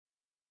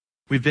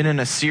We've been in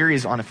a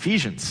series on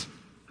Ephesians,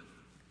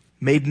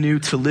 Made New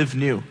to Live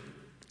New.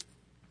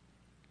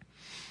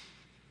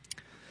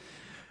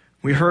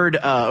 We heard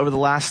over the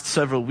last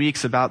several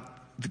weeks about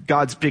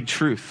God's big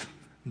truth,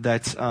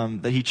 that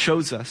He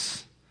chose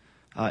us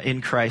in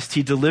Christ.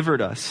 He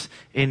delivered us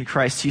in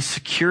Christ. He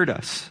secured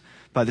us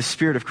by the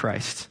Spirit of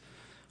Christ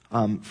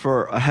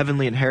for a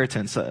heavenly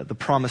inheritance, the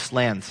promised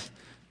land,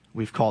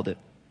 we've called it.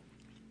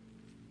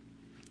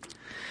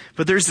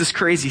 But there's this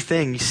crazy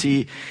thing, you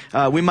see,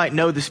 we might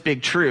know this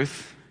big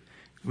truth,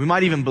 we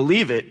might even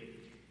believe it,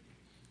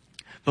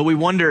 but we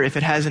wonder if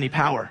it has any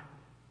power.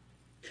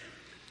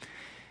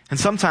 And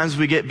sometimes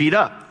we get beat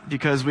up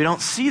because we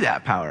don't see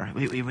that power.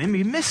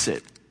 We miss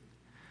it.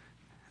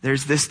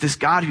 There's this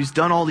God who's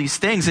done all these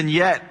things, and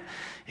yet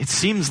it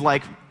seems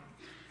like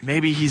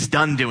maybe He's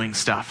done doing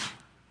stuff.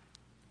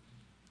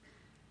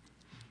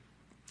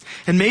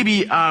 And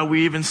maybe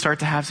we even start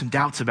to have some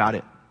doubts about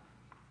it.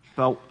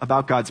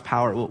 About God's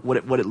power,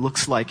 what it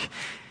looks like.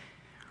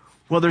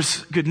 Well,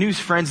 there's good news,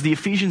 friends. The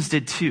Ephesians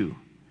did too.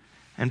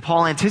 And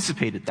Paul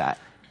anticipated that.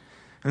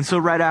 And so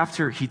right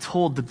after he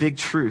told the big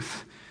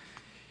truth,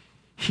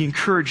 he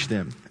encouraged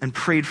them and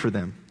prayed for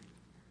them.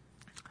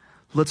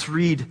 Let's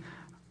read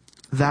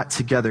that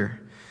together.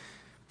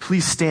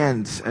 Please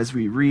stand as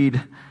we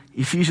read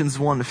Ephesians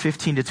 1,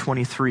 15 to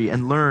 23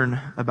 and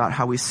learn about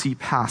how we see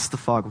past the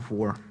fog of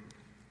war.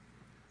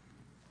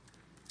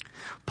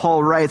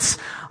 Paul writes,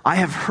 I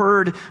have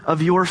heard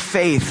of your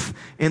faith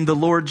in the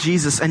Lord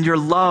Jesus and your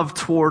love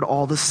toward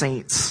all the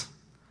saints.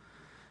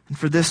 And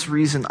for this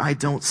reason, I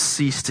don't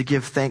cease to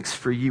give thanks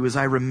for you as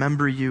I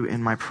remember you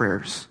in my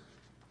prayers.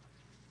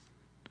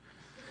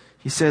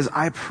 He says,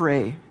 I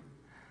pray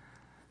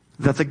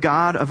that the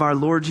God of our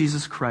Lord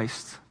Jesus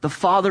Christ, the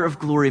Father of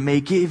glory,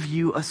 may give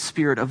you a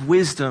spirit of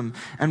wisdom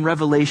and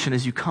revelation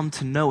as you come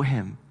to know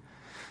Him,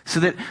 so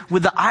that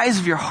with the eyes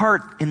of your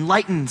heart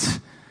enlightened,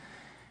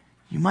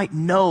 you might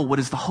know what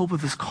is the hope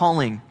of His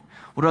calling,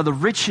 what are the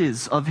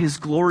riches of His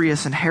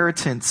glorious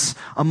inheritance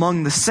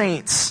among the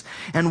saints,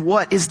 and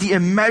what is the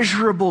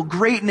immeasurable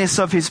greatness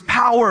of His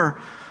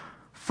power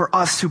for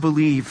us who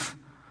believe,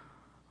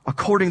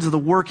 according to the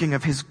working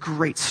of His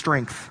great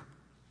strength.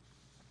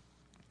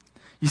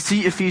 You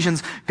see,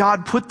 Ephesians,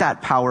 God put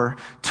that power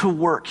to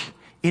work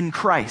in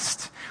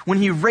Christ when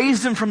He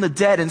raised Him from the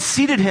dead and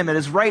seated Him at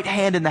His right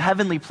hand in the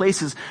heavenly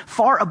places,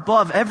 far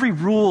above every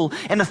rule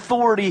and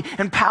authority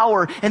and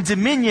power and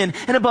dominion,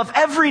 and above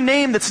every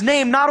name that's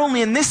named, not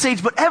only in this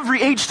age, but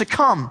every age to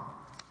come.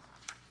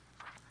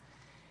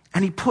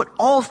 And He put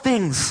all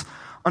things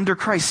under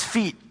Christ's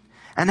feet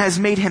and has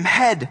made Him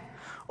head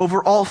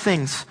over all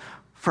things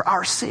for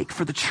our sake,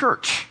 for the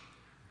church.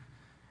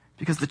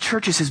 Because the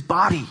church is His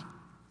body,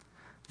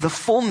 the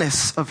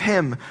fullness of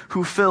Him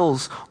who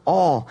fills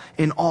all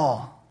in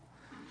all.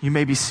 You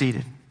may be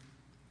seated.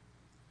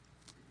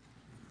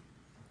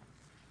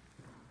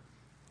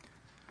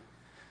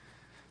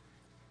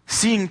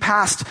 Seeing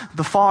past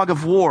the fog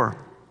of war.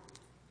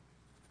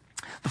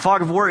 The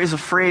fog of war is a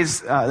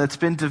phrase that's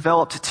been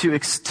developed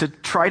to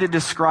try to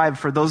describe,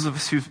 for those of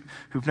us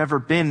who've never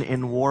been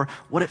in war,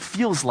 what it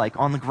feels like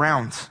on the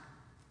ground.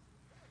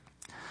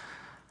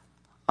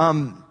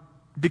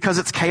 Because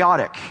it's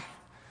chaotic.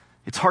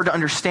 It's hard to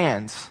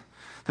understand.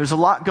 There's a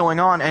lot going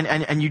on,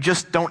 and you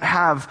just don't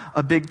have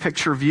a big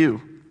picture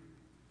view.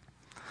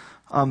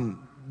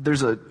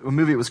 There's a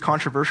movie that was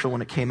controversial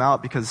when it came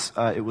out because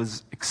it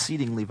was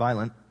exceedingly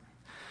violent.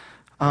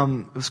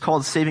 It was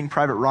called Saving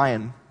Private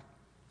Ryan.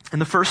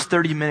 And the first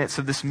 30 minutes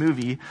of this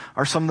movie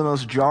are some of the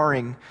most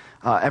jarring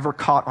ever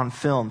caught on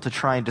film to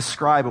try and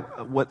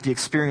describe what the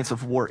experience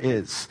of war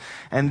is.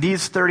 And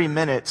these 30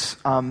 minutes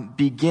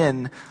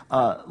begin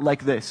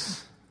like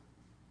this.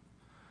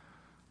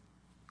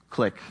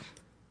 Click.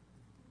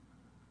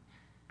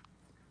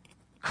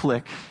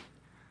 Click.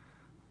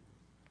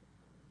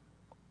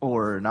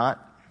 Or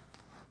not.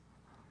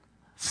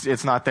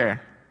 It's not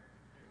there.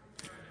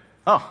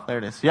 Oh, there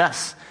it is.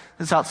 Yes.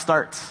 This is how it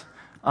starts.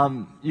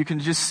 You can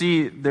just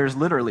see there's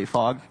literally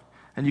fog,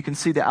 and you can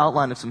see the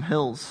outline of some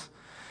hills.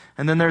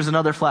 And then there's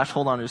another flash.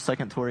 Hold on just a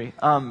second, Tori.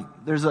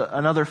 There's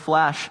another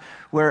flash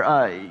where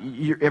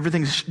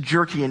everything's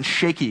jerky and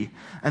shaky.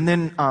 And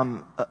then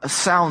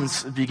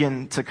sounds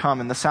begin to come,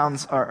 and the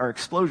sounds are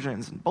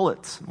explosions and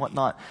bullets and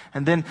whatnot.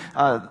 And then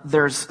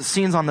there's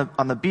scenes on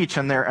the beach,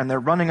 and they're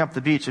running up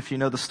the beach. If you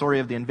know the story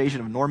of the invasion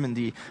of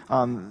Normandy,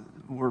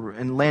 we're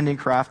in landing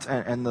craft,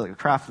 and the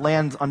craft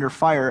lands under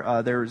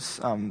fire.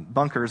 There's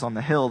bunkers on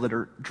the hill that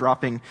are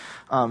dropping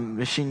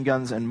machine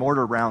guns and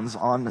mortar rounds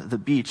on the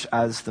beach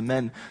as the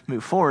men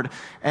move forward.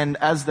 And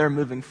as they're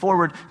moving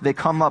forward, they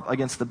come up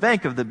against the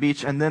bank of the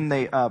beach, and then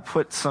they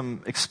put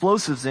some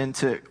explosives in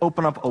to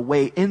open up a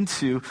way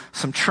into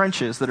some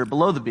trenches that are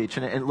below the beach.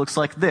 And it looks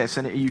like this,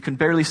 and you can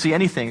barely see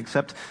anything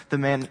except the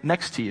man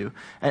next to you.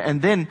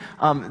 And then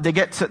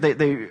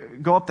they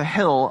go up the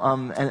hill,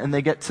 and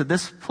they get to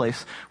this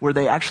place where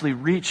they actually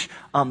reach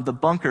the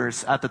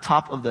bunkers at the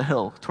top of the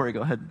hill. Tori,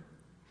 go ahead.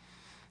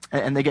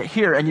 And they get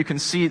here, and you can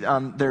see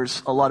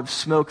there's a lot of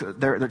smoke.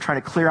 They're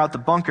trying to clear out the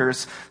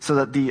bunkers so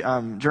that the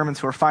Germans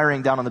who are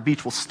firing down on the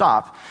beach will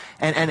stop.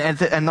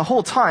 And the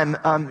whole time,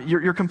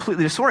 you're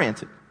completely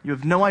disoriented. You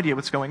have no idea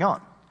what's going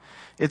on.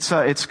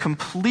 It's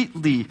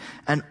completely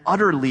and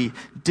utterly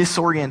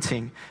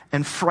disorienting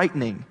and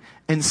frightening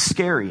and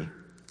scary.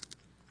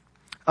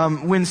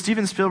 When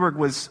Steven Spielberg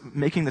was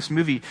making this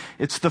movie,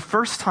 it's the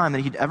first time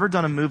that he'd ever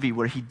done a movie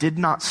where he did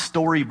not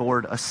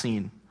storyboard a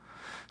scene.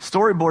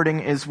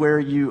 Storyboarding is where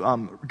you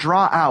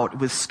draw out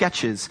with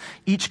sketches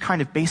each kind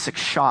of basic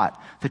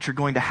shot that you're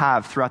going to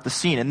have throughout the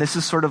scene. And this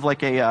is sort of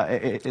like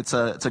it's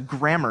a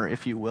grammar,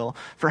 if you will,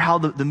 for how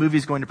the movie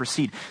is going to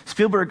proceed.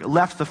 Spielberg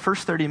left the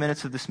first 30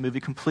 minutes of this movie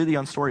completely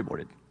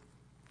unstoryboarded.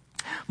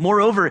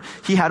 Moreover,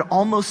 he had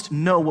almost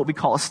no what we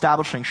call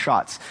establishing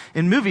shots.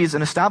 In movies,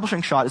 an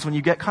establishing shot is when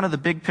you get kind of the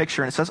big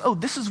picture and it says, oh,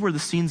 this is where the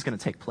scene's going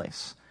to take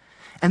place.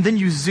 And then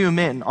you zoom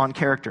in on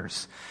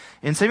characters.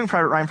 In Saving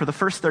Private Ryan, for the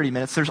first 30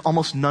 minutes, there's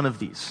almost none of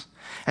these.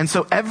 And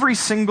so every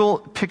single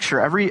picture,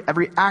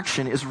 every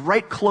action is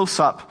right close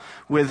up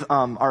with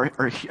our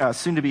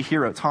soon-to-be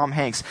hero, Tom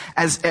Hanks,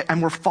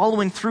 and we're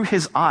following through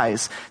his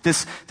eyes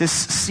this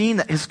scene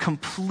that is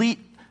complete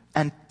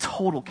and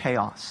total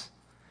chaos.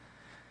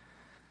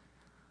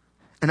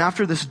 And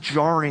after this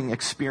jarring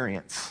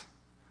experience,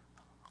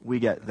 we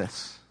get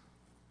this.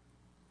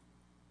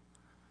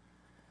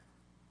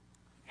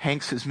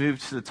 Hanks has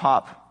moved to the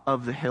top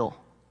of the hill.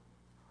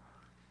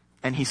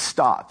 And he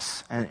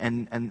stops,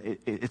 and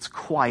it's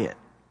quiet.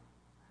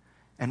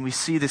 And we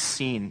see this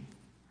scene.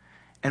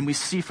 And we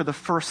see for the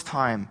first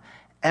time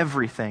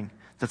everything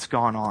that's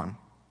gone on.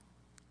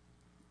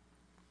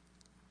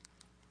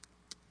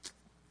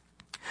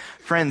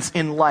 Friends,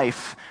 in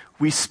life,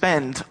 we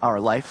spend our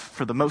life,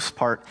 for the most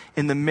part,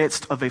 in the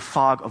midst of a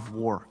fog of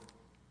war.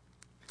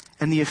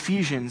 And the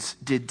Ephesians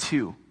did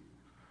too.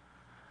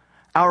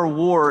 Our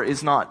war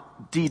is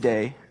not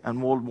D-Day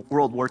and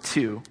World War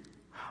II.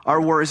 Our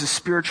war is a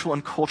spiritual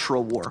and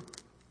cultural war.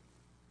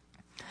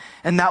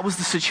 And that was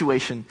the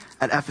situation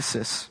at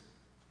Ephesus.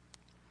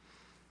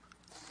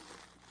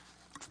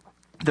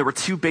 There were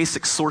two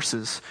basic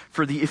sources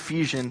for the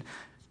Ephesian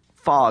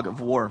fog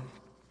of war.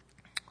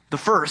 The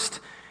first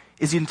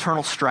is the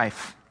internal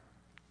strife.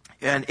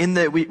 And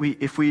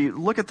if we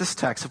look at this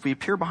text, if we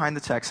peer behind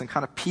the text and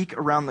kind of peek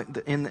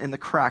around in the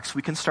cracks,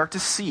 we can start to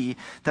see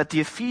that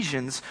the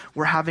Ephesians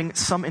were having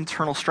some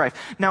internal strife.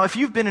 Now, if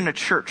you've been in a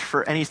church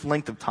for any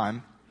length of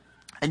time,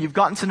 and you've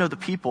gotten to know the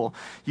people,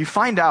 you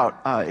find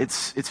out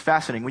it's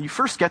fascinating. When you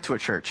first get to a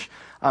church,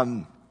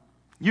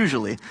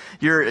 usually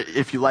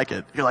if you like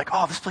it, you're like,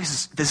 oh,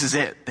 this is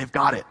it. They've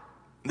got it.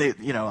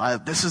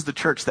 This is the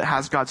church that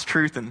has God's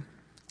truth, and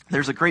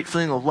there's a great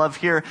feeling of love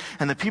here,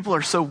 and the people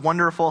are so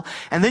wonderful.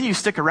 And then you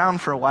stick around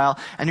for a while,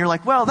 and you're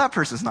like, well, that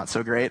person's not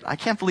so great. I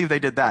can't believe they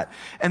did that.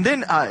 And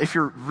then if it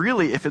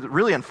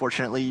really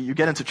unfortunately you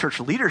get into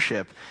church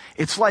leadership,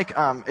 it's like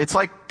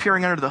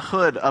peering under the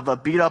hood of a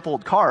beat up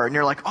old car, and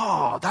you're like,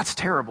 oh, that's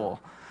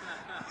terrible.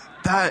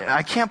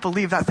 I can't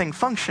believe that thing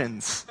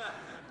functions.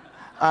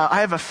 I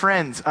have a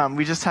friend.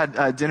 We just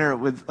had dinner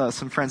with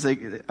some friends. They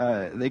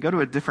go to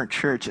a different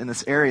church in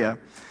this area.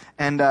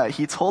 And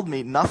he told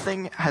me,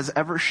 nothing has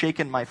ever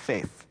shaken my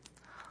faith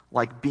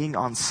like being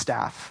on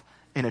staff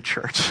in a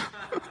church.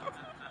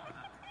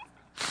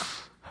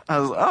 I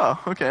was like,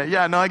 oh, okay.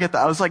 Yeah, no, I get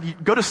that. I was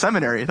like, go to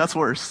seminary. That's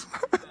worse.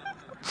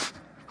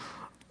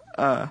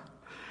 But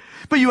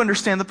you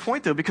understand the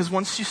point, though, because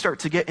once you start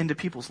to get into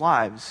people's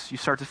lives, you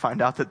start to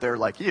find out that they're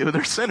like you.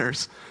 They're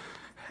sinners.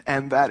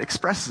 And that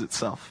expresses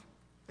itself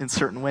in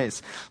certain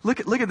ways. Look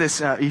at this,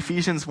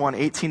 Ephesians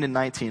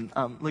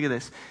 1:18-19. Look at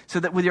this.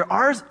 So that with the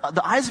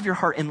eyes of your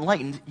heart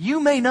enlightened, you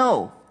may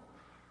know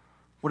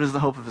what is the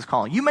hope of his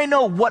calling. You may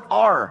know what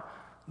are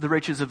the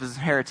riches of his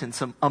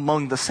inheritance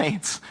among the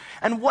saints,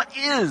 and what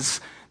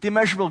is the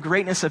immeasurable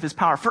greatness of his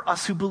power for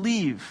us who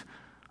believe,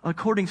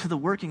 according to the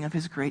working of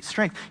his great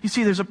strength. You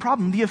see, there's a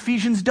problem. The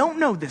Ephesians don't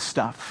know this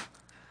stuff.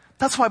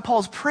 That's why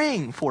Paul's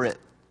praying for it.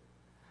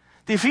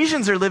 The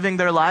Ephesians are living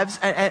their lives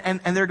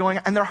and they're going,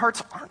 and their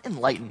hearts aren't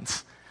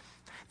enlightened.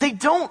 They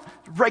don't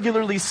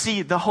regularly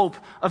see the hope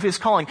of his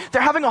calling.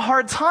 They're having a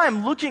hard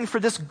time looking for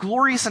this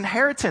glorious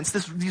inheritance,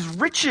 these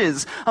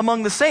riches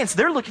among the saints.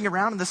 They're looking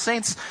around and the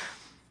saints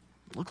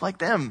look like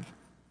them.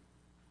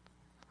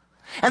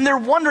 And they're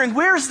wondering,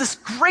 where is this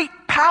great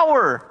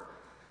power?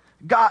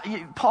 God,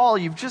 Paul,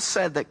 you've just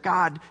said that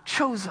God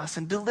chose us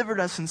and delivered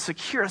us and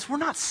secured us. We're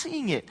not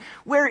seeing it.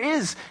 Where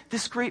is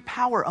this great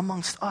power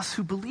amongst us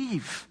who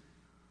believe?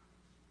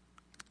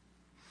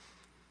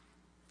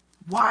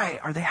 Why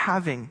are they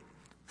having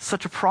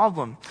such a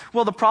problem?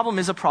 Well, the problem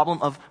is a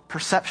problem of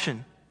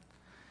perception.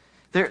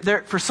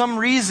 For some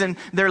reason,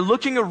 they're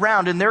looking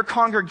around in their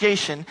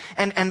congregation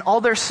and all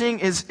they're seeing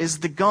is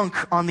the gunk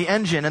on the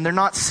engine, and they're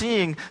not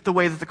seeing the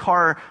way that the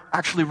car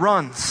actually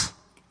runs.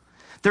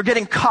 They're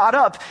getting caught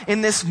up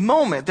in this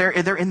moment. They're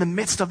in the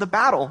midst of the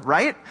battle,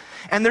 right?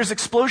 And there's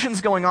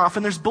explosions going off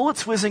and there's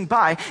bullets whizzing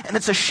by, and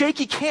it's a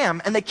shaky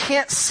cam and they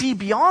can't see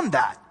beyond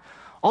that.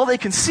 All they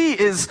can see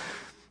is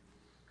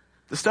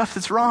the stuff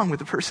that's wrong with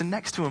the person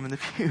next to him in the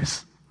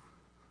pews.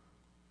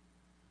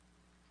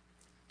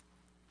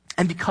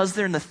 And because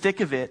they're in the thick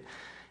of it,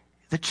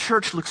 the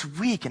church looks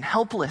weak and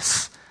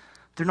helpless.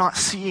 They're not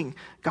seeing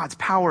God's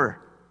power.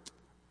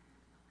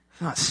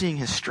 They're not seeing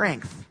his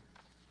strength.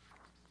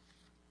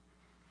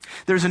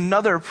 There's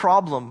another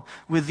problem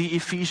with the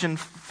Ephesian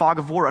fog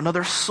of war,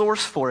 another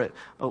source for it.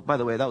 Oh, by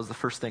the way, that was the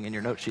first thing in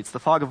your note sheets. The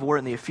fog of war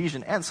in the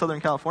Ephesian and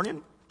Southern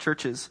Californian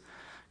churches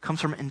comes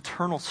from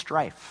internal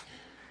strife.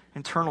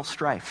 Internal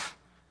strife.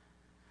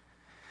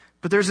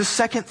 But there's a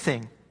second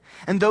thing,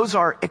 and those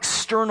are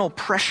external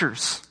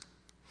pressures.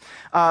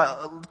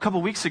 A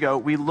couple weeks ago,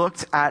 we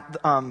looked at,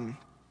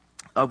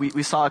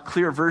 we saw a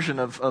clear version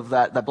of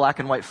that black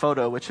and white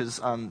photo, which is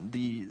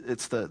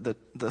the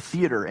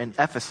theater in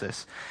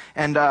Ephesus.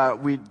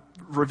 And we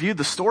reviewed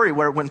the story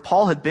where when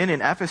Paul had been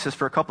in Ephesus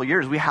for a couple of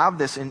years, we have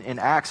this in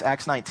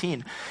Acts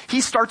 19. He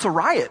starts a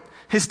riot.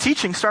 His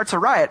teaching starts a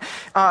riot.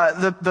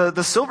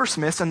 The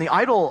silversmiths and the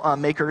idol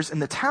makers in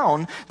the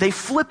town, they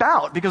flip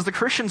out because the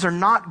Christians are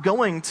not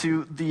going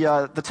to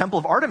the temple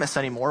of Artemis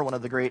anymore, one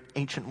of the great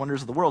ancient wonders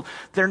of the world.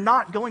 They're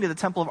not going to the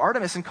temple of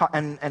Artemis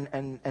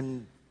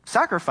and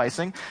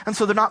sacrificing, and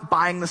so they're not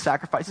buying the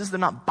sacrifices, they're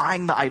not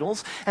buying the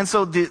idols, and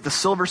so the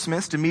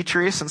silversmiths,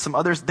 Demetrius and some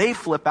others, they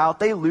flip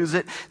out, they lose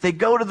it, they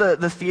go to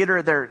the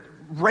theater, they're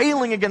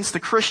railing against the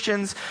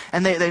Christians,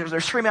 and they're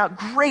screaming out,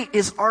 "Great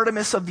is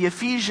Artemis of the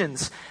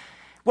Ephesians."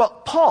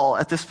 Well, Paul,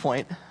 at this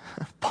point,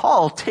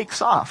 Paul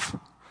takes off.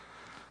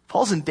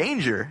 Paul's in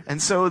danger,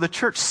 and so the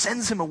church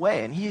sends him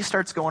away, and he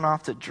starts going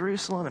off to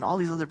Jerusalem and all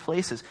these other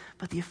places.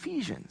 But the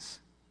Ephesians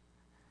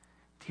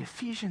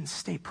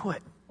stay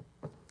put.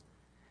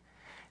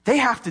 They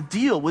have to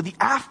deal with the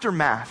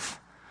aftermath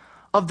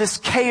of this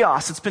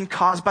chaos that's been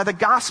caused by the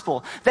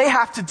gospel. They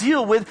have to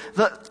deal with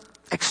the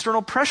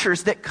external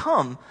pressures that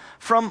come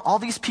from all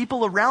these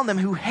people around them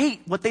who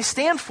hate what they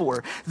stand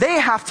for. They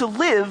have to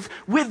live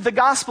with the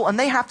gospel, and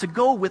they have to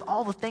go with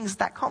all the things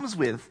that comes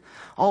with.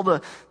 All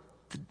the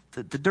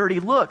dirty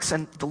looks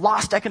and the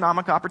lost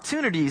economic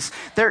opportunities.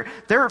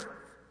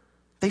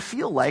 They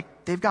feel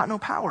like they've got no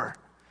power.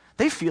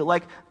 They feel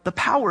like the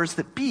powers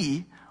that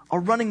be are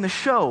running the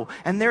show,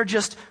 and they're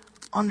just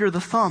under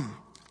the thumb.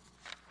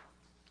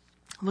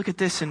 Look at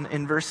this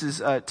in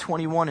verses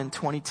 21 and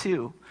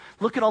 22.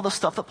 Look at all the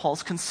stuff that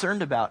Paul's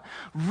concerned about.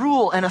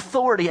 Rule and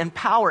authority and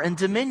power and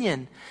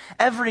dominion.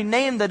 Every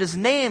name that is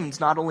named,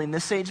 not only in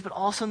this age, but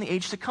also in the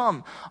age to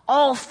come.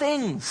 All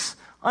things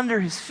under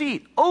his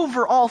feet,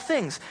 over all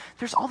things.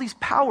 There's all these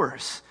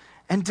powers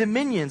and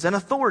dominions and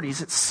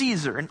authorities at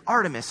Caesar and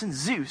Artemis and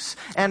Zeus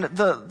and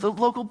the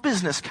local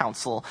business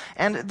council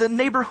and the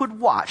neighborhood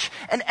watch.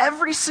 And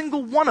every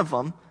single one of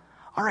them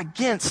are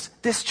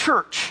against this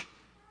church.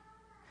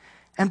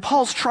 And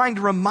Paul's trying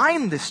to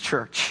remind this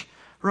church,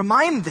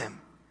 remind them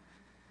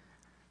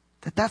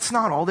that that's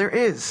not all there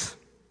is.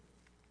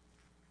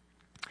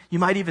 You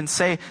might even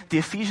say the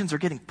Ephesians are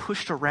getting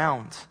pushed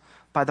around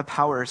by the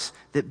powers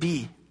that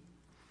be.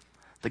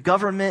 The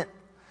government,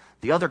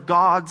 the other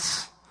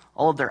gods,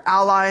 all of their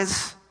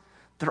allies,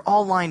 they're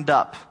all lined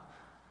up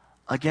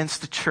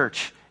against the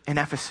church in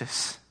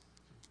Ephesus.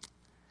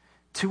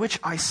 To which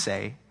I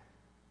say,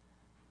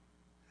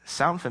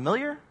 sound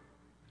familiar?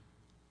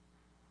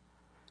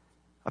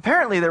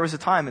 Apparently there was a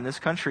time in this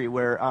country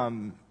where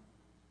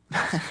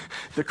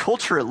the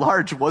culture at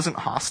large wasn't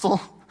hostile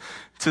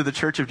to the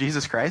Church of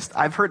Jesus Christ.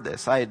 I've heard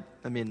this. I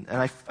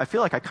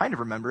feel like I kind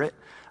of remember it.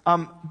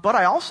 But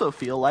I also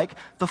feel like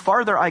the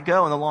farther I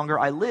go and the longer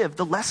I live,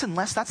 the less and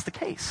less that's the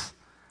case.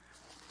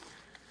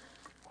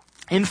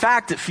 In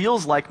fact, it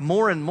feels like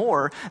more and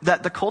more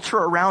that the culture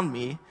around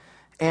me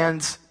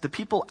and the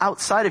people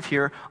outside of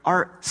here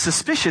are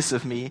suspicious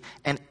of me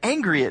and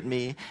angry at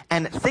me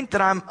and think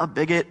that I'm a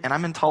bigot and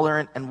I'm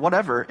intolerant and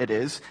whatever it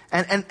is.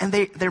 And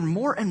they're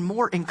more and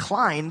more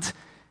inclined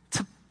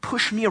to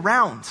push me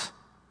around.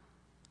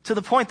 To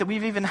the point that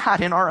we've even had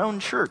in our own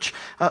church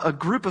a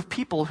group of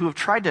people who have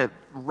tried to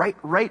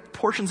write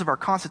portions of our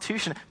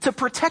Constitution to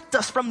protect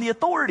us from the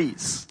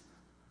authorities.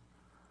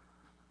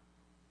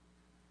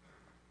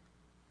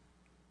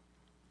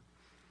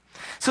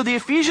 So the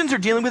Ephesians are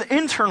dealing with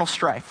internal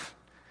strife.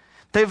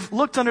 They've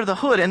looked under the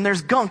hood and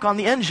there's gunk on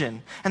the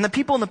engine. And the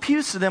people in the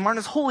pews to them aren't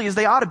as holy as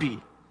they ought to be.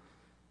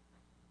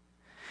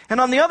 And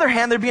on the other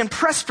hand, they're being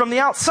pressed from the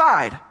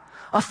outside.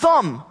 A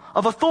thumb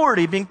of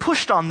authority being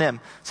pushed on them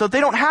so that they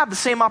don't have the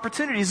same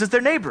opportunities as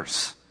their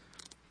neighbors.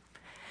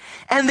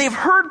 And they've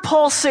heard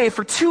Paul say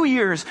for 2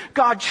 years,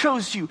 God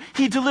chose you,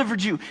 He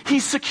delivered you, He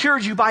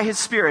secured you by His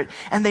Spirit.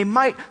 And they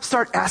might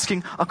start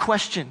asking a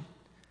question.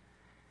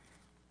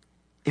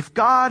 If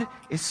God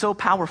is so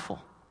powerful,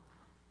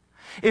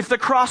 if the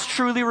cross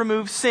truly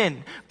removed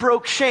sin,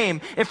 broke shame,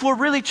 if we're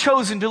really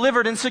chosen,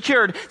 delivered, and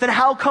secured, then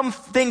how come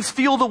things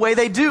feel the way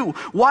they do?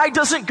 Why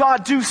doesn't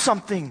God do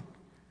something?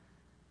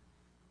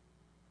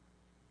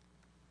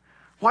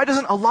 Why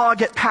doesn't a law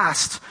get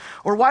passed?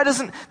 Or why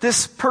doesn't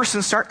this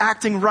person start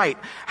acting right?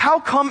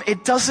 How come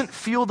it doesn't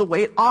feel the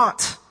way it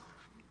ought?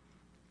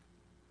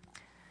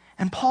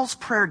 And Paul's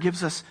prayer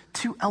gives us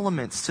two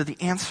elements to the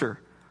answer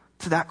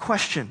to that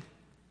question.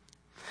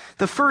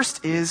 The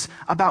first is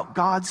about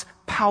God's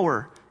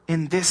power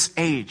in this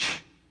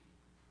age.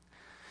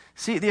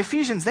 See, the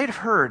Ephesians, they'd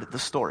heard the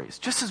stories,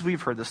 just as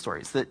we've heard the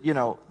stories, that,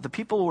 the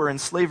people were in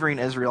slavery in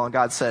Israel, and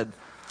God said,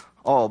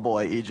 oh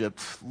boy,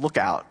 Egypt, look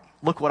out.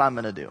 Look what I'm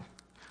going to do.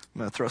 I'm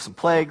going to throw some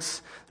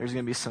plagues. There's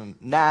going to be some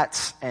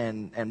gnats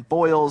and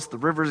boils. The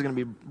river's going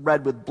to be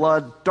red with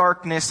blood,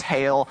 darkness,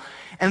 hail.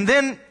 And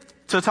then,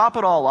 to top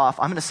it all off,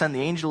 I'm going to send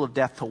the angel of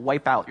death to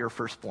wipe out your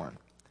firstborn.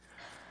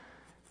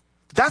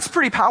 That's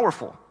pretty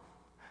powerful.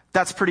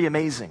 That's pretty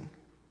amazing.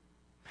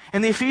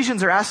 And the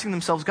Ephesians are asking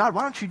themselves, God,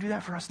 why don't you do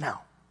that for us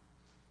now?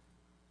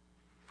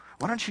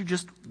 Why don't you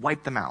just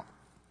wipe them out?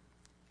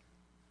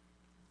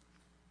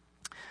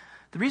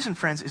 The reason,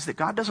 friends, is that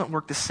God doesn't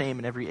work the same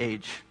in every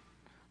age.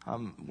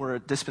 We're a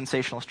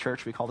dispensationalist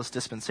church. We call this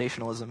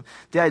dispensationalism.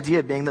 The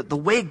idea being that the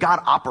way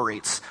God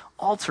operates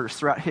alters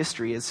throughout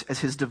history as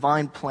his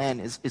divine plan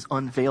is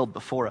unveiled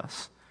before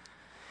us.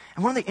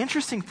 And one of the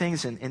interesting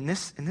things in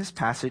this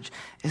passage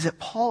is that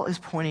Paul is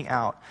pointing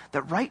out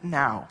that right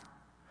now,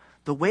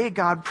 the way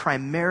God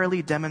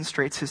primarily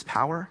demonstrates his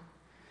power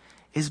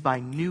is by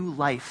new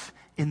life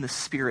in the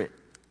Spirit.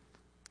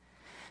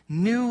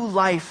 New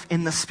life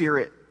in the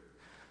Spirit.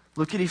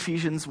 Look at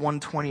Ephesians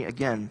 1:20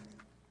 again.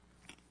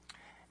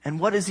 And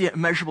what is the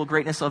immeasurable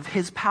greatness of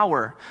his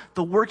power?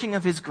 The working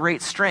of his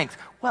great strength.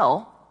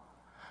 Well,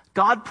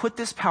 God put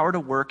this power to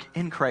work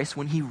in Christ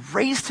when he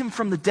raised him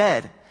from the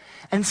dead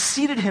and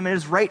seated him at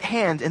his right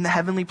hand in the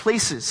heavenly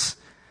places.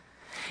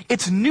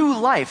 It's new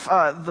life.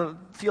 The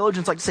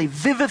theologians like to say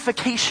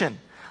vivification,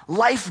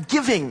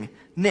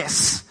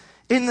 life-givingness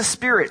in the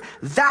Spirit.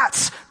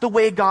 That's the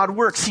way God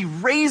works. He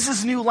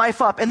raises new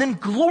life up and then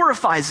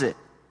glorifies it.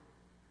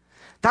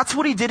 That's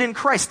what he did in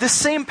Christ. This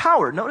same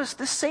power, notice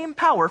this same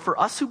power for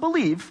us who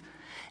believe,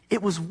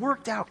 it was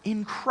worked out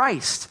in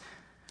Christ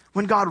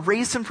when God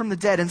raised him from the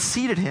dead and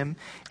seated him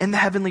in the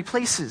heavenly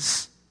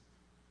places.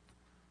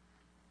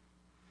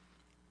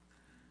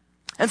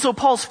 And so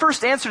Paul's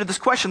first answer to this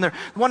question, they're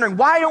wondering,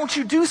 why don't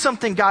you do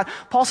something, God?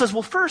 Paul says,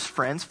 well, first,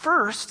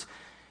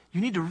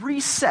 you need to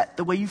reset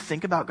the way you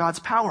think about God's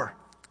power.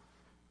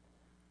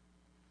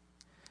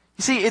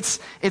 You see, it's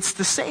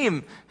the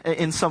same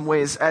in some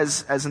ways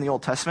as in the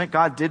Old Testament.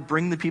 God did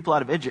bring the people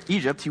out of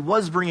Egypt. He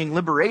was bringing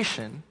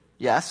liberation,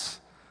 yes.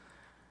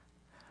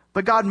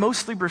 But God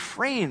mostly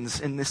refrains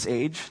in this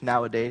age,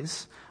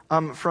 nowadays,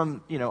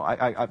 from,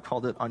 I've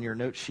called it on your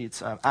note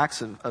sheets,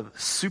 acts of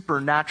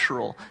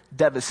supernatural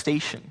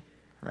devastation,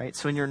 right?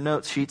 So in your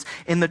note sheets,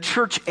 in the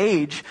church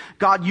age,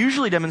 God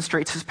usually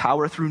demonstrates his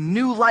power through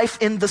new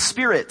life in the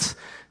Spirit.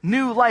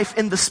 New life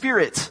in the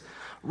Spirit,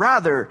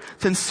 rather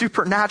than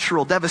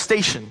supernatural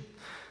devastation.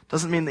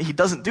 Doesn't mean that he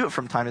doesn't do it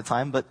from time to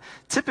time, but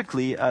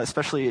typically,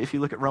 especially if you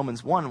look at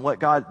Romans 1,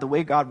 the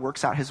way God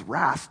works out his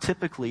wrath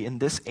typically in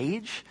this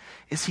age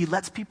is he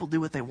lets people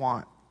do what they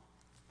want.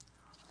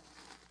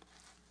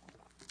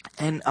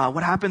 And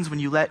what happens when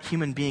you let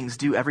human beings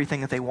do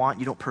everything that they want,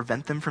 you don't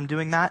prevent them from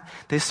doing that,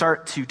 they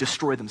start to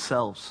destroy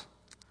themselves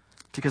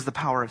because the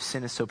power of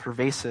sin is so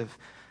pervasive.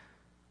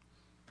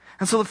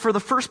 And so for the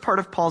first part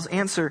of Paul's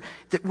answer,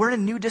 that we're in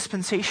a new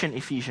dispensation,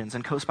 Ephesians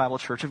and Coast Bible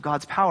Church, of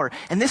God's power.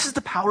 And this is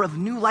the power of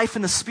new life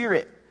in the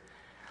Spirit.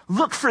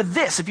 Look for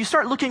this. If you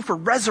start looking for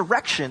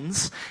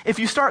resurrections, if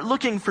you start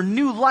looking for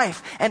new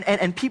life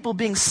and people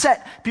being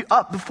set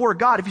up before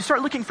God, if you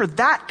start looking for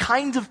that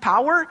kind of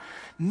power,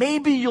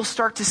 maybe you'll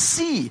start to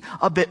see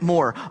a bit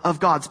more of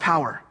God's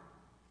power.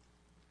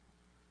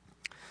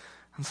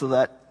 And so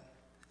that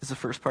is the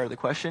first part of the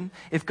question.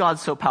 If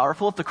God's so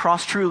powerful, if the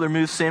cross truly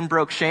removed sin,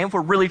 broke shame, if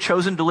we're really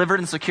chosen, delivered,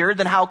 and secured,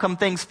 then how come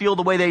things feel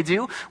the way they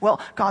do? Well,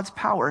 God's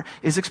power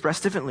is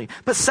expressed differently.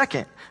 But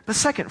second,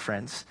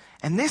 friends,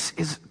 and this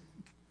is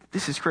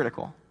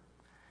critical.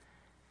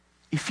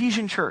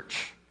 Ephesian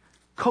Church,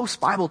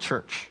 Coast Bible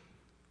Church,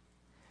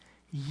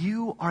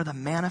 you are the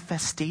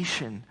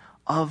manifestation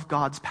of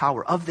God's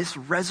power, of this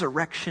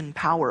resurrection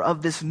power,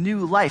 of this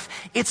new life.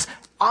 It's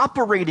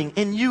operating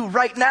in you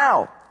right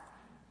now.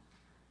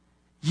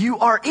 You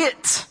are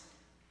it.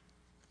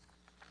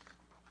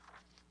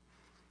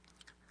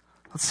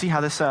 Let's see how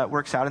this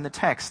works out in the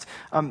text.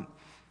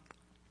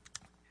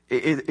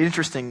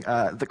 Interesting.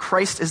 The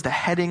Christ is the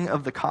heading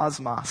of the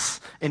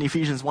cosmos in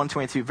Ephesians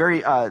 1:22.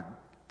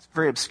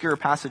 Very obscure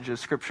passage of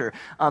Scripture.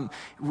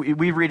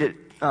 We read it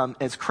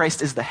as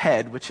Christ is the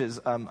head, which is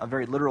a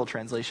very literal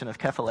translation of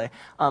kephale.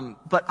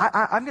 But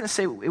I'm going to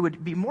say it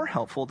would be more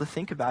helpful to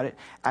think about it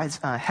as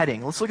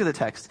heading. Let's look at the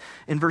text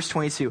in verse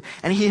 22.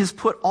 And God has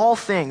put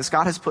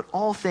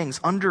all things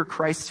under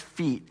Christ's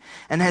feet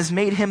and has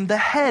made him the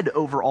head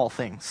over all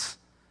things.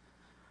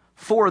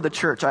 For the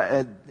church.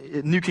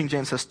 New King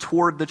James says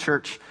toward the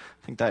church.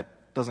 I think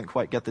that doesn't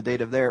quite get the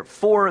dative there.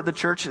 For the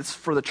church, it's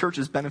for the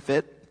church's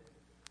benefit,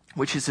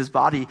 which is his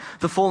body,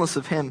 the fullness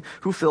of him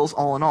who fills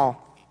all in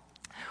all.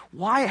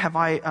 Why have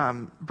I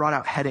brought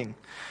out heading?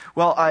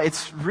 Well,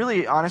 it's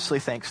really honestly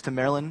thanks to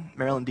Marilyn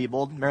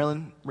Diebold.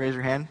 Marilyn, raise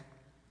your hand.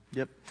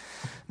 Yep.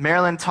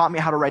 Marilyn taught me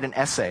how to write an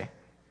essay.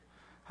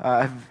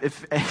 I've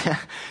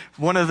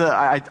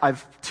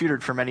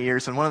tutored for many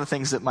years, and one of the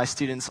things that my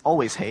students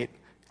always hate,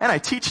 and I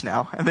teach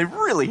now, and they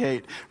really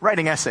hate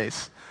writing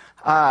essays.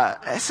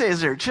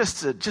 Essays are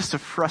just a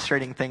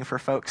frustrating thing for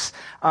folks.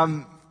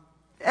 And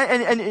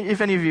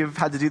if any of you have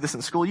had to do this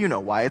in school, you know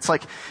why. It's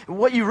like,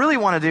 what you really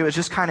want to do is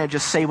just kind of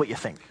just say what you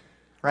think,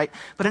 right?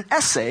 But an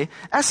essay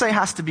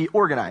has to be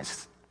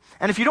organized.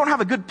 And if you don't have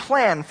a good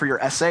plan for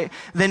your essay,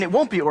 then it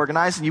won't be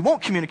organized, and you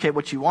won't communicate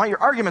what you want. Your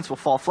arguments will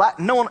fall flat,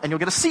 and you'll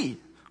get a C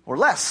or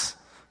less.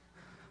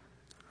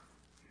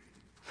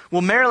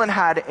 Well, Marilyn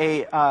had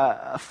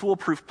a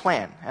foolproof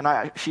plan,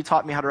 and she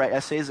taught me how to write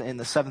essays in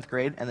the 7th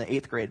grade and the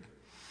 8th grade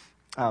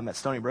at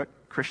Stony Brook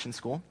Christian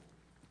School.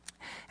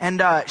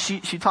 And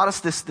she taught us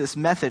this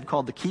method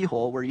called the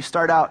keyhole, where you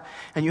start out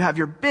and you have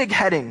your big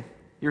heading,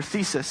 your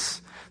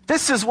thesis.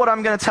 This is what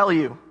I'm going to tell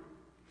you,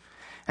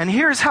 and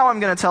here's how I'm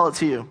going to tell it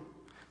to you.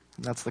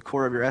 And that's the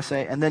core of your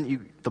essay. And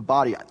then the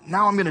body.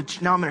 Now I'm going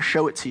to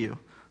show it to you.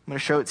 I'm going to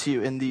show it to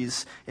you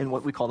in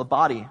what we call the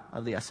body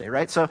of the essay,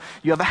 right? So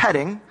you have a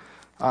heading.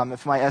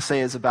 If my essay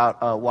is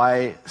about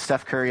why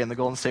Steph Curry and the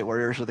Golden State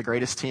Warriors are the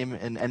greatest team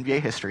in NBA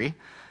history,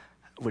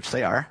 which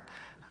they are,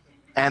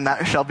 and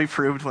that shall be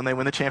proved when they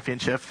win the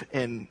championship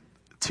in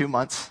 2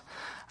 months,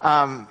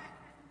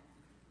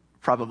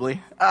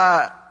 probably.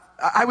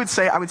 I would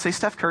say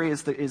Steph Curry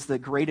is the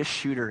greatest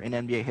shooter in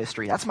NBA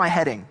history. That's my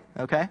heading,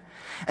 okay?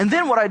 And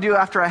then what I do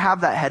after I have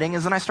that heading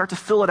is then I start to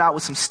fill it out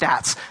with some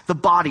stats, the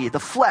body,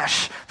 the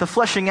flesh, the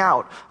fleshing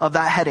out of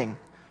that heading,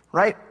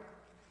 right?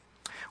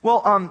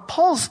 Well,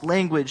 Paul's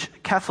language,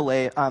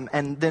 kephale,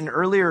 and then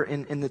earlier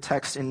in the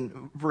text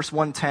in verse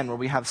 110 where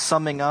we have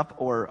summing up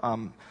or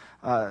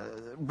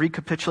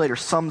recapitulate or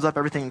sums up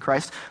everything in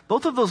Christ,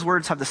 both of those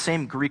words have the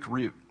same Greek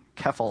root.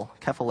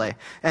 Kephale.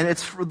 And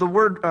it's the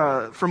word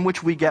from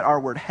which we get our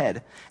word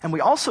head. And we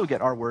also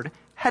get our word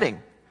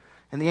heading.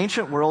 In the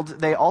ancient world,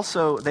 they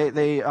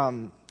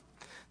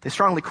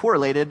strongly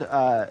correlated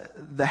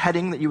the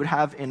heading that you would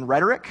have in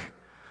rhetoric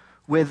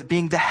with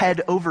being the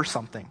head over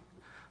something.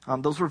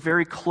 Those were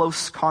very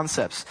close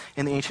concepts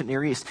in the ancient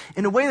Near East,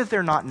 in a way that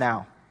they're not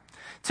now.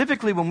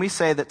 Typically, when we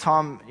say that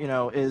Tom,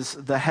 is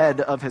the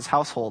head of his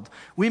household,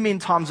 we mean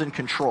Tom's in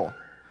control,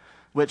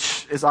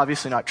 which is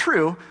obviously not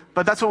true,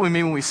 but that's what we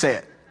mean when we say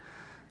it.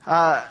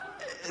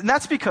 And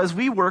that's because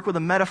we work with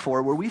a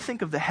metaphor where we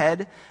think of the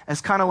head as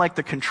kind of like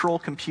the control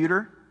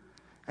computer,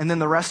 and then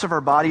the rest of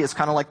our body is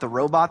kind of like the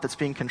robot that's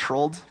being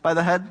controlled by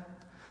the head.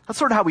 That's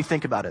sort of how we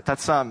think about it.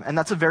 That's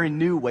a very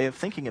new way of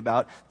thinking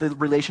about the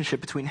relationship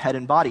between head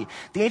and body.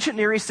 The ancient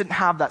Near East didn't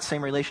have that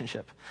same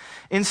relationship.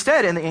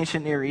 Instead, in the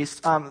ancient Near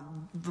East,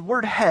 the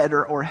word head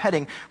or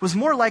heading was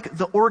more like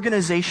the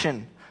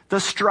organization, the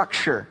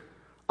structure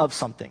of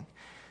something.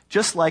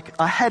 Just like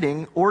a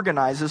heading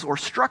organizes or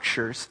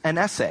structures an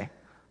essay,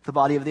 the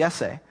body of the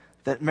essay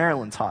that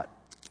Marilyn taught.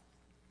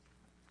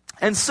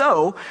 And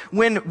so,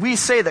 when we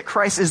say that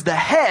Christ is the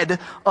head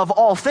of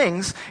all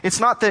things, it's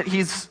not that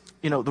he's,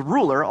 the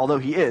ruler, although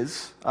he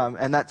is,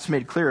 and that's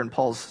made clear in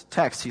Paul's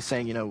text. He's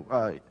saying,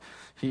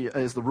 he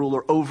is the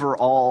ruler over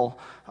all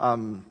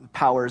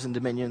powers and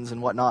dominions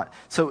and whatnot.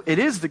 So it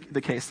is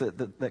the case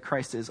that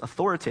Christ is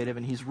authoritative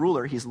and he's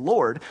ruler, he's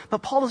Lord,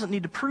 but Paul doesn't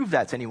need to prove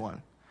that to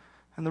anyone.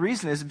 And the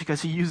reason is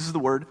because he uses the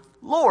word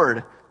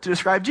Lord to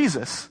describe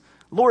Jesus.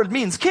 Lord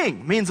means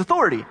king, means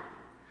authority.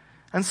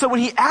 And so when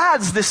he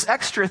adds this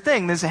extra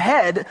thing, this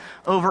head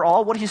over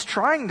all, what he's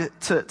trying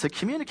to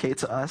communicate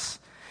to us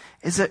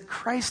is that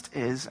Christ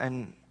is,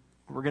 and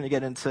we're going to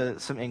get into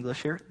some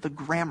English here, the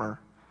grammar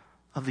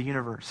of the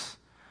universe.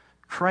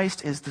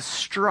 Christ is the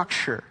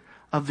structure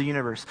of the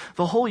universe.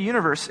 The whole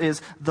universe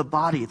is the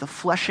body, the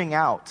fleshing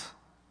out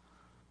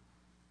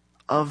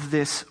of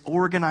this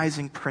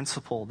organizing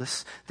principle,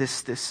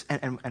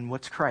 and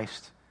what's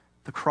Christ?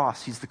 The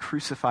cross. He's the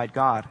crucified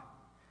God.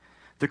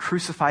 The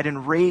crucified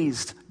and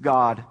raised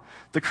God.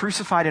 The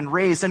crucified and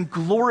raised and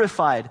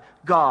glorified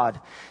God.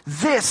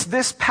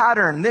 This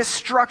pattern, this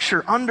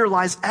structure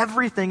underlies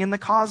everything in the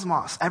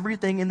cosmos,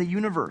 everything in the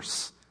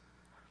universe.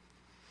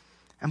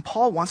 And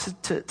Paul wants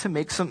to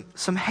make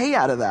some hay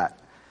out of that.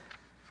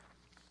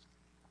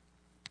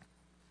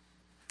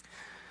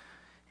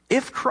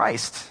 If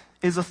Christ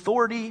is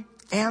authority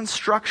and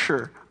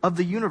structure of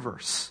the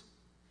universe,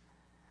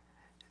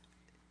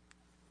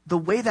 the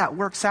way that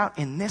works out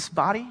in this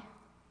body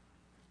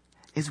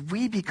is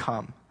we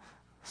become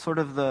sort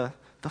of the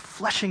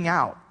fleshing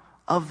out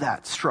of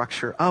that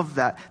structure, of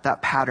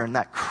that pattern,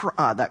 that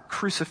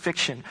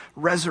crucifixion,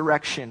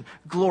 resurrection,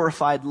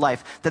 glorified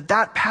life.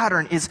 That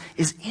pattern is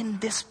in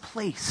this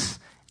place,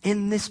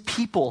 in this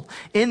people,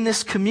 in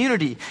this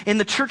community, in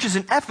the churches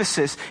in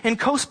Ephesus, in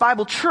Coast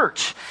Bible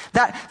Church.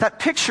 That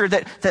picture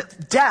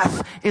that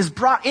death is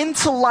brought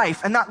into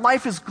life and that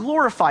life is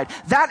glorified.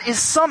 That is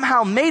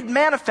somehow made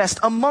manifest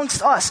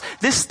amongst us.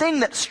 This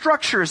thing that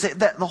structures,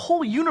 that the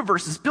whole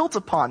universe is built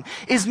upon,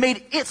 is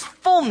made its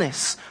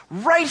fullness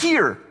right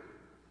here.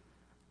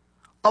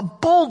 A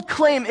bold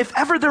claim, if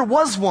ever there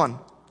was one.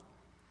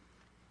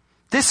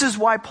 This is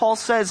why Paul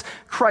says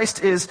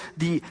Christ is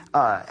the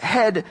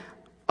head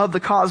of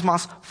the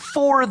cosmos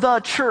for the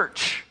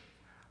church.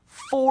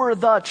 For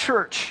the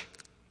church.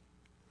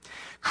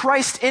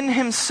 Christ in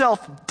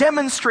himself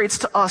demonstrates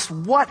to us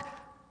what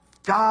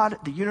God,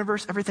 the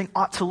universe, everything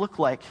ought to look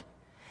like.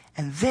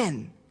 And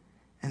then,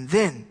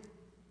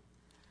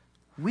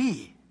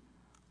 we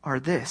are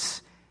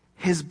this,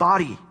 his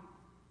body.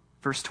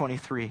 Verse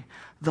 23,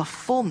 the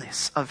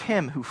fullness of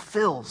him who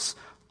fills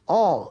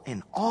all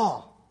in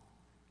all.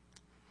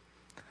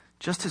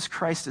 Just as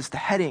Christ is the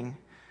heading,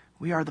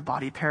 we are the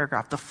body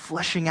paragraph, the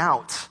fleshing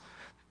out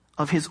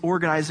of his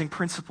organizing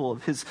principle,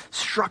 of his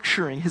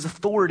structuring, his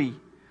authority.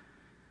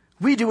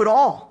 We do it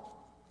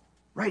all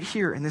right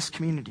here in this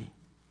community.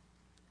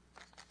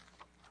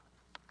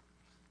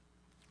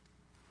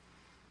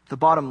 The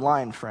bottom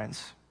line,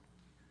 friends,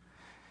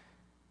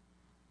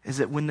 is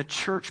that when the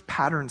church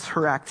patterns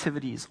her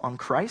activities on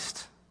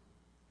Christ,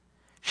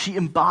 she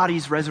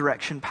embodies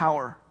resurrection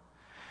power,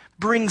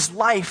 brings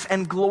life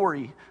and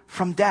glory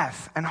from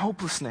death and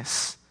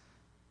hopelessness.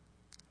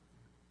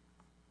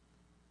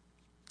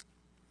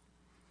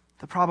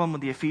 The problem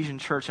with the Ephesian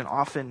church, and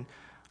often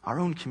our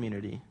own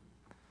community,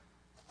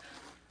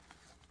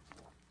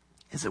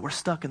 is that we're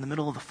stuck in the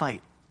middle of the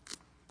fight.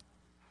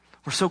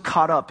 We're so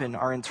caught up in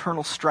our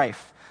internal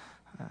strife.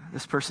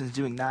 This person's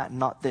doing that and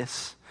not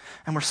this.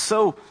 And we're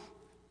so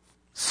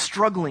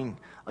struggling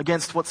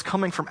against what's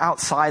coming from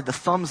outside, the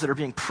thumbs that are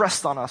being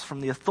pressed on us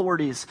from the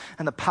authorities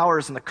and the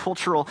powers and the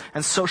cultural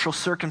and social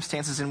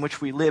circumstances in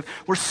which we live.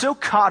 We're so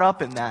caught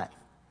up in that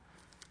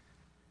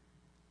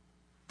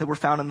we're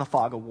found in the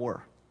fog of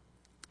war.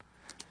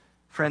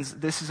 Friends,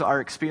 this is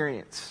our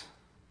experience.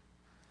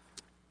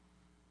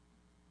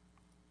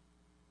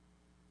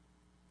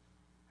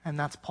 And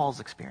that's Paul's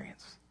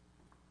experience.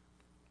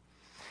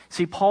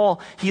 See,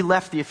 Paul, he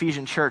left the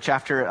Ephesian church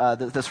after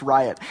this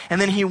riot.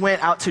 And then he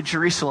went out to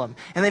Jerusalem.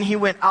 And then he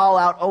went all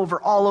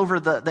over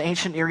the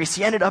ancient Near East.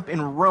 He ended up in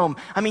Rome.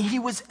 I mean, he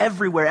was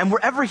everywhere. And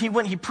wherever he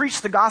went, he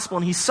preached the gospel.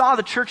 And he saw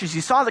the churches.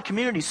 He saw the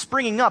communities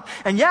springing up.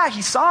 And yeah,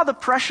 he saw the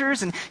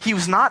pressures. And he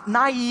was not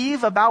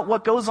naive about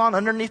what goes on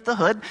underneath the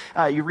hood.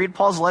 You read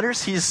Paul's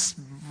letters, he's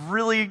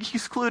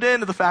clued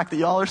into the fact that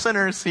y'all are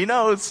sinners. He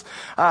knows.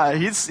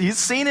 He's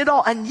seen it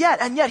all. And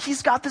yet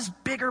he's got this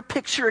bigger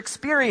picture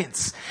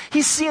experience.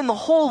 He's seeing the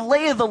whole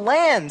lay of the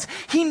land.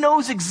 He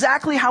knows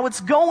exactly how it's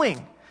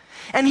going.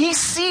 And he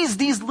sees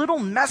these little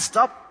messed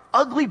up,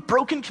 ugly,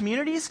 broken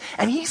communities,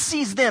 and he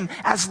sees them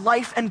as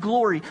life and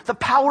glory, the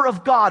power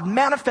of God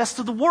manifest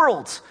to the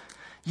world.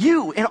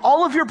 You, in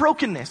all of your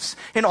brokenness,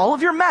 in all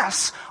of your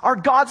mess, are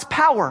God's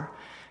power,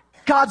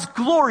 God's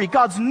glory,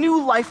 God's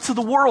new life to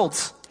the world.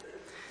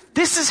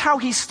 This is how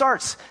he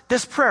starts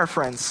this prayer,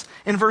 friends,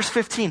 in verse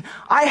 15.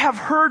 I have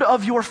heard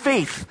of your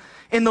faith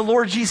in the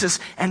Lord Jesus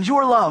and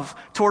your love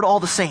toward all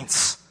the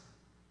saints.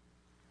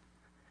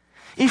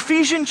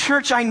 Ephesian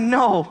church, I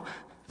know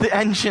the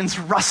engine's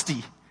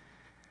rusty,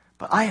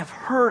 but I have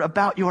heard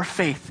about your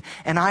faith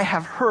and I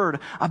have heard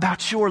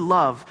about your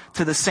love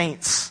to the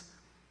saints.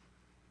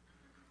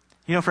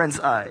 You know, friends,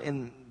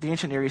 in the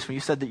ancient Near East, when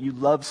you said that you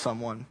loved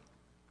someone,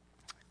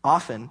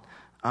 often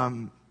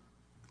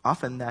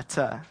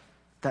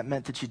that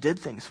meant that you did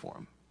things for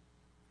them.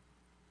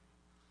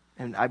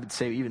 And I would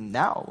say even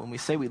now, when we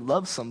say we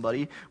love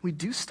somebody, we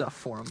do stuff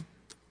for them.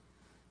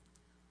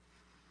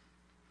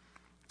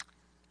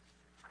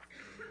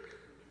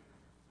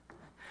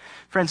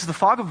 Friends, the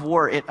fog of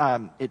war, it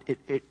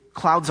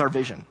clouds our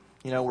vision.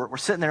 You know, we're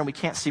sitting there and we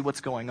can't see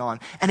what's going on.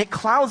 And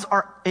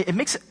it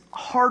makes it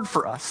hard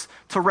for us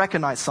to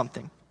recognize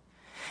something.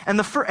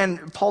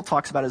 And Paul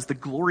talks about it as the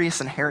glorious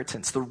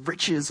inheritance, the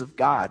riches of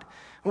God.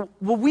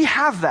 Well, we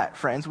have that,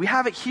 friends. We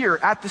have it here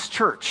at this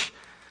church.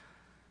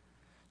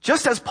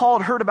 Just as Paul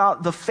had heard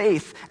about the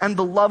faith and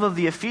the love of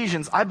the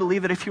Ephesians, I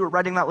believe that if he were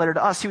writing that letter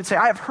to us, he would say,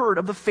 I have heard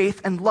of the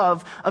faith and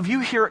love of you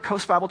here at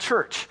Coast Bible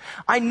Church.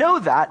 I know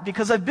that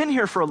because I've been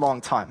here for a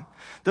long time.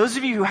 Those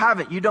of you who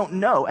haven't, you don't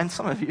know, and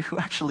some of you who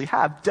actually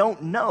have,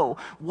 don't know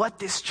what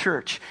this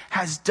church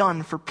has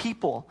done for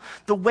people.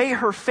 The way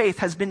her faith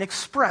has been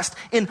expressed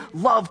in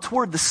love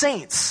toward the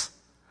saints.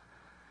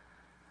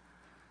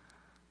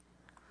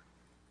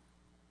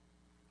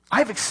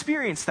 I've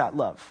experienced that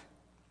love.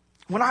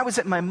 When I was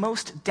at my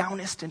most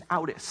downest and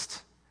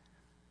outest,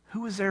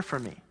 who was there for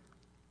me?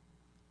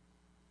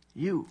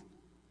 You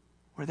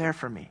were there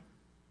for me.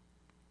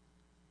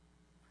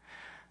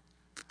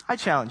 I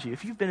challenge you,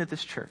 if you've been at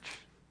this church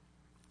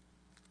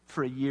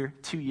for a year,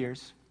 2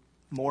 years,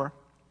 more,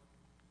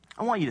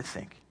 I want you to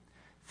think.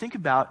 Think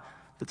about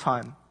the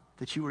time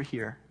that you were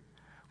here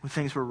when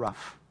things were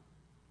rough.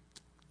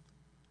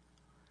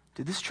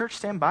 Did this church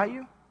stand by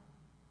you?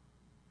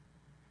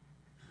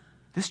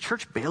 Did this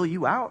church bail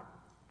you out?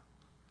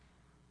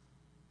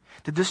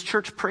 Did this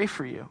church pray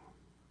for you?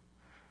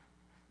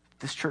 Did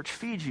this church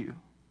feed you?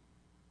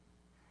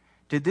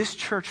 Did this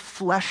church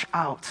flesh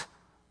out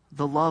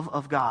the love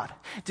of God?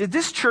 Did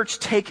this church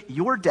take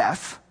your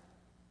death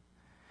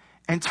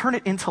and turn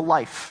it into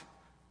life?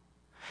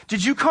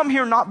 Did you come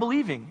here not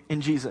believing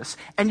in Jesus,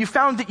 and you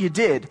found that you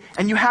did,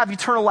 and you have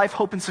eternal life,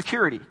 hope, and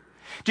security?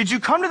 Did you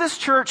come to this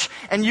church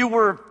and you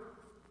were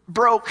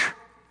broke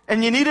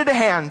and you needed a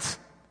hand,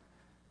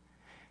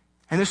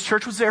 and this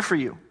church was there for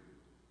you?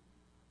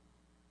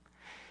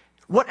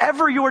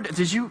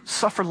 Did you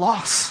suffer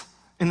loss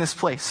in this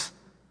place?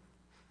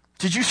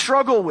 Did you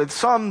struggle with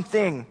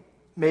something,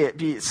 may it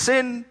be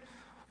sin,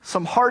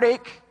 some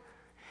heartache?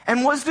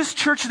 And was this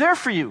church there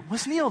for you?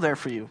 Was Neil there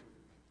for you?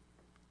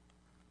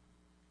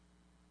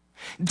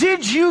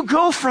 Did you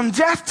go from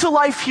death to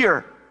life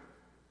here?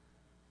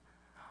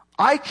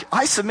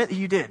 I submit that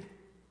you did.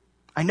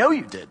 I know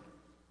you did.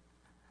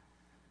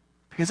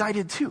 Because I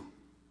did too.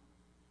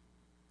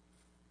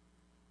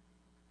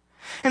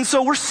 And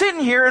so we're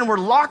sitting here and we're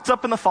locked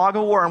up in the fog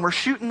of war and we're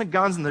shooting the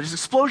guns and there's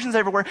explosions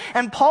everywhere.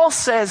 And Paul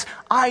says,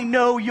 I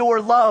know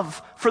your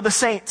love for the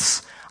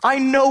saints. I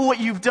know what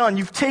you've done.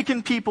 You've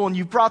taken people and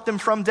you've brought them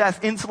from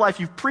death into life.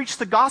 You've preached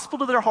the gospel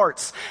to their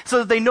hearts so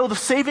that they know the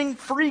saving,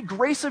 free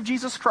grace of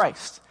Jesus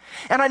Christ.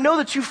 And I know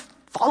that you've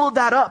followed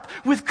that up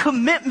with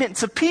commitment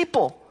to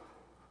people.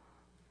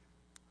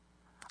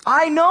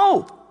 I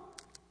know.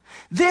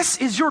 This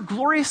is your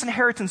glorious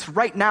inheritance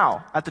right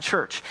now at the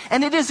church.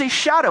 And it is a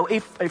shadow, a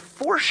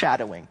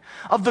foreshadowing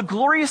of the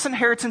glorious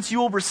inheritance you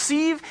will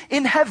receive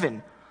in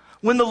heaven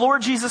when the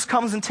Lord Jesus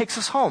comes and takes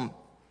us home.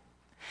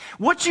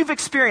 What you've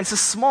experienced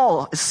is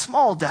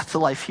small death to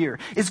life here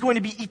is going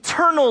to be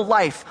eternal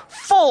life,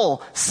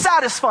 full,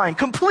 satisfying,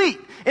 complete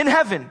in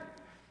heaven.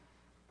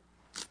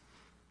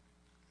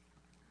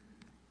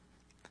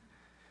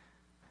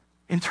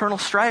 Internal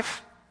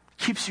strife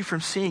keeps you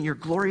from seeing your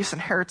glorious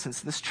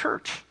inheritance in this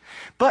church.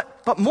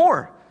 But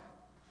more,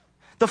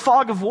 the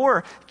fog of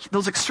war,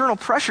 those external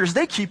pressures,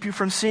 they keep you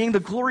from seeing the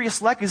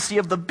glorious legacy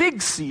of the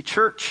Big C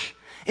church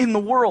in the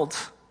world.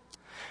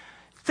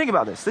 Think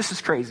about this. This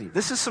is crazy.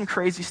 This is some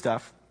crazy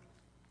stuff.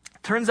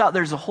 Turns out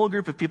there's a whole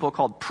group of people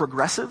called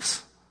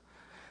progressives.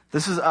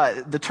 This is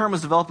the term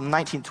was developed in the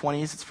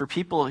 1920s. It's for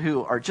people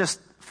who are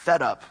just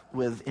fed up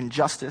with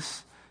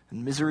injustice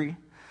and misery.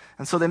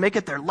 And so they make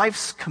it their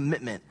life's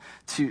commitment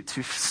to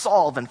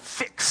solve and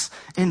fix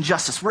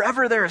injustice.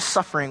 Wherever there is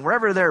suffering,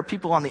 wherever there are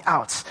people on the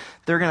outs,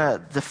 they're going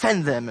to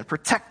defend them and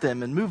protect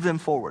them and move them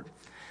forward.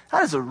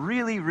 That is a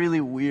really,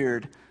 really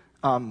weird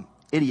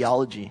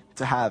ideology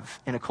to have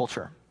in a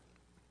culture.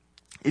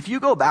 If you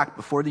go back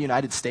before the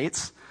United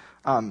States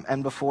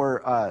and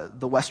before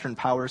the Western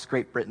powers,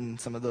 Great Britain,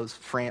 some of those,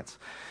 France,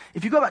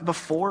 if you go back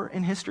before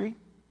in history,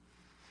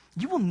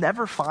 you will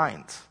never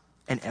find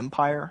an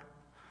empire,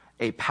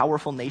 a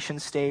powerful nation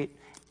state,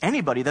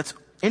 anybody that's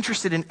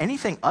interested in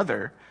anything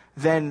other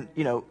than,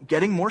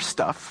 getting more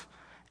stuff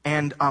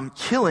and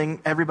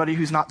killing everybody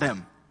who's not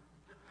them.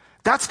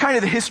 That's kind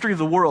of the history of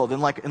the world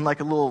in like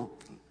a little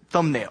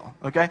thumbnail,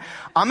 okay?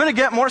 I'm going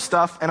to get more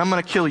stuff and I'm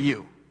going to kill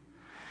you.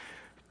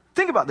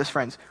 Think about this,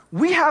 friends.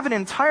 We have an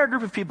entire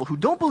group of people who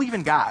don't believe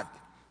in God,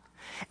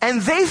 and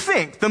they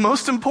think the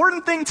most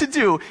important thing to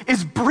do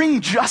is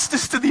bring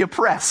justice to the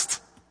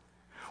oppressed.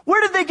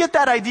 Where did they get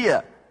that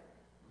idea?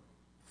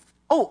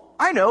 Oh,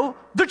 I know,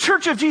 the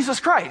Church of Jesus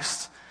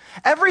Christ.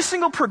 Every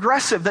single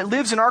progressive that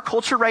lives in our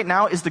culture right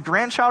now is the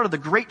grandchild or the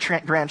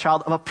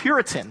great-grandchild of a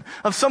Puritan,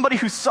 of somebody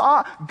who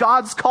saw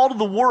God's call to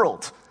the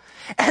world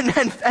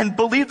and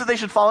believed that they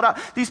should follow it out.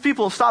 These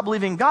people have stopped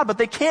believing in God, but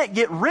they can't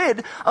get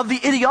rid of the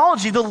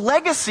ideology, the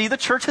legacy the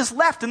church has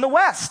left in the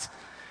West.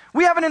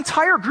 We have an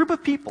entire group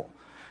of people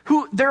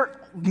who their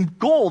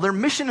goal, their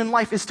mission in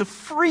life is to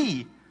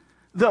free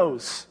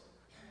those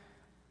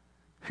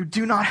who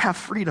do not have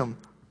freedom.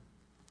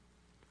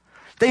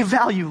 They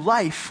value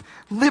life,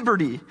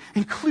 liberty,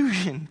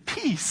 inclusion,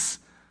 peace,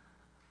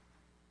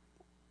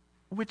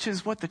 which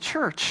is what the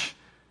church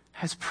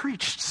has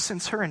preached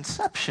since her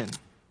inception.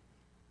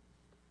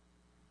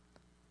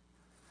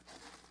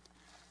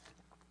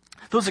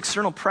 Those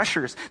external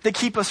pressures, they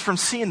keep us from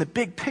seeing the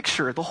big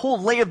picture, the whole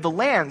lay of the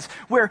land,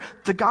 where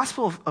the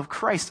gospel of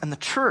Christ and the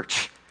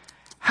church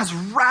has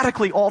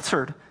radically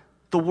altered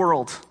the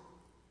world.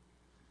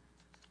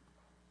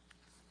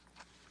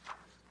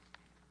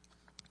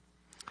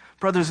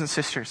 Brothers and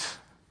sisters,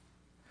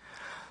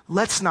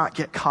 let's not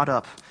get caught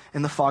up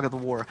in the fog of the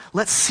war.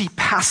 Let's see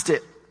past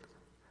it.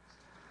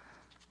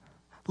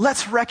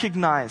 Let's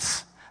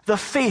recognize the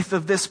faith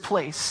of this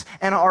place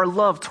and our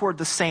love toward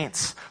the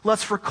saints.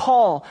 Let's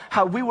recall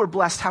how we were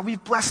blessed, how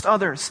we've blessed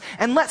others.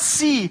 And let's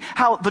see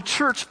how the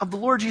church of the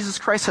Lord Jesus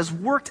Christ has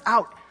worked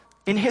out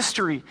in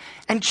history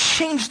and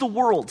changed the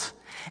world.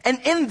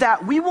 And in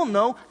that, we will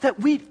know that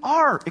we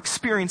are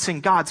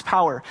experiencing God's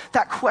power.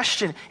 That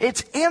question,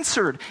 it's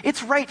answered.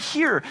 It's right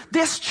here.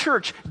 This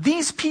church,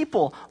 these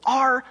people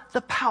are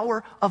the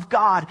power of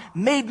God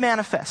made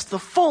manifest, the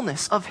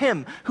fullness of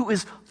Him who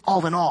is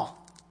all in all.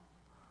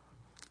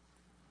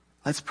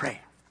 Let's pray.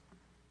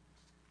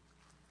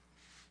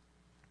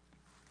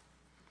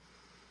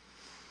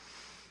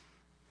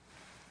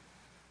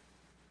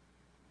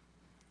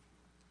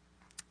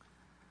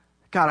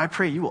 God, I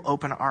pray you will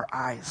open our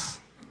eyes,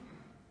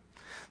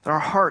 that our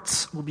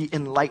hearts will be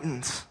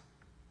enlightened,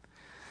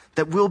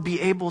 that we'll be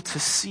able to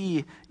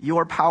see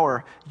your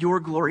power, your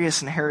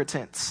glorious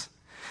inheritance,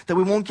 that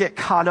we won't get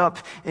caught up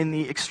in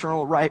the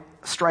external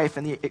strife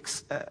and the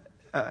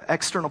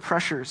external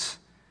pressures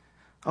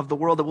of the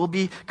world, that we'll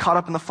be caught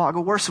up in the fog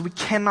of war so we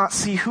cannot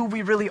see who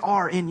we really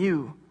are in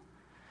you.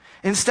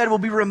 Instead, we'll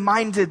be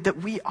reminded that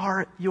we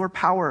are your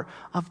power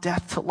of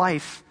death to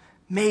life,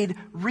 made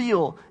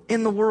real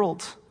in the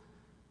world.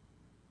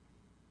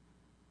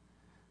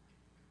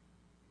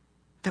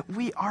 That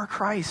we are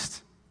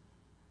Christ,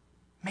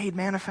 made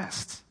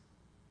manifest.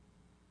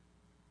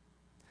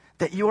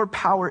 That your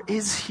power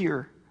is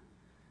here.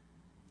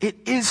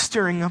 It is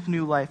stirring up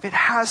new life. It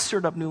has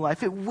stirred up new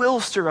life. It will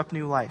stir up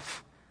new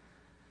life.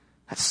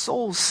 That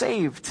souls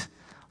saved,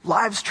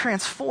 lives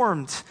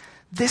transformed.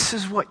 This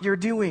is what you're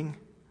doing.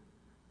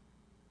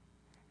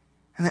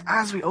 And that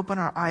as we open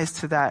our eyes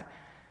to that,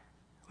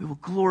 we will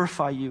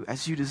glorify you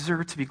as you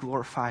deserve to be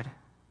glorified.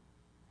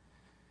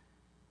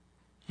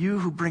 You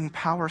who bring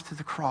power through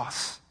the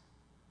cross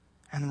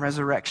and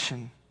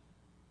resurrection.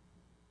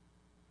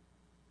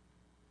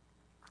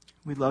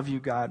 We love you,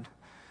 God.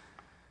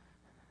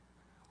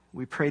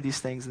 We pray these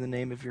things in the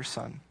name of your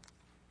Son.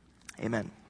 Amen.